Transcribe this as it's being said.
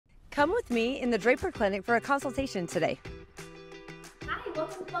Come with me in the Draper Clinic for a consultation today. Hi,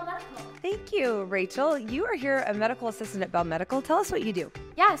 welcome to Belle Medical. Thank you, Rachel. You are here a medical assistant at Belle Medical. Tell us what you do.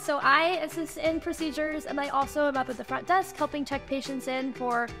 Yeah, so I assist in procedures, and I also am up at the front desk helping check patients in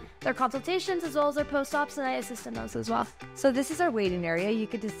for their consultations as well as their post-ops, and I assist in those as well. So this is our waiting area. You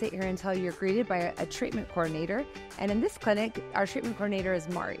get to sit here until you're greeted by a treatment coordinator. And in this clinic, our treatment coordinator is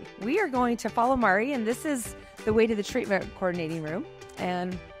Mari. We are going to follow Mari, and this is the way to the treatment coordinating room,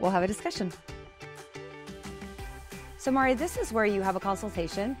 and we'll have a discussion. So Mari, this is where you have a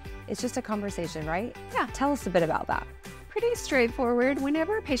consultation. It's just a conversation, right? Yeah. Tell us a bit about that. Pretty straightforward.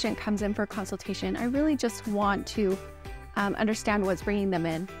 Whenever a patient comes in for a consultation, I really just want to understand what's bringing them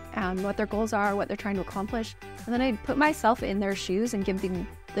in, what their goals are, what they're trying to accomplish. And then I put myself in their shoes and give them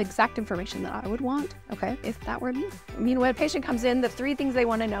the exact information that I would want, Okay. if that were me. I mean, when a patient comes in, the three things they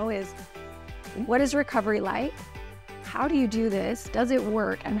want to know is, what is recovery like? How do you do this? Does it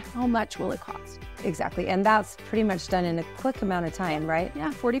work? And how much will it cost? Exactly. And that's pretty much done in a quick amount of time, right?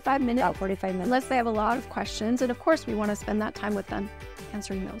 Yeah, 45 minutes. About 45 minutes. Unless they have a lot of questions. And of course, we want to spend that time with them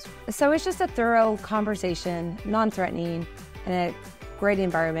answering those. So it's just a thorough conversation, non-threatening, in a great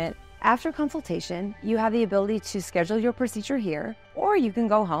environment. After consultation, you have the ability to schedule your procedure here, or you can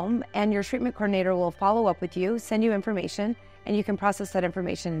go home and your treatment coordinator will follow up with you, send you information, and you can process that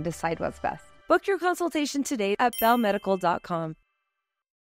information and decide what's best. Book your consultation today at bellemedical.com.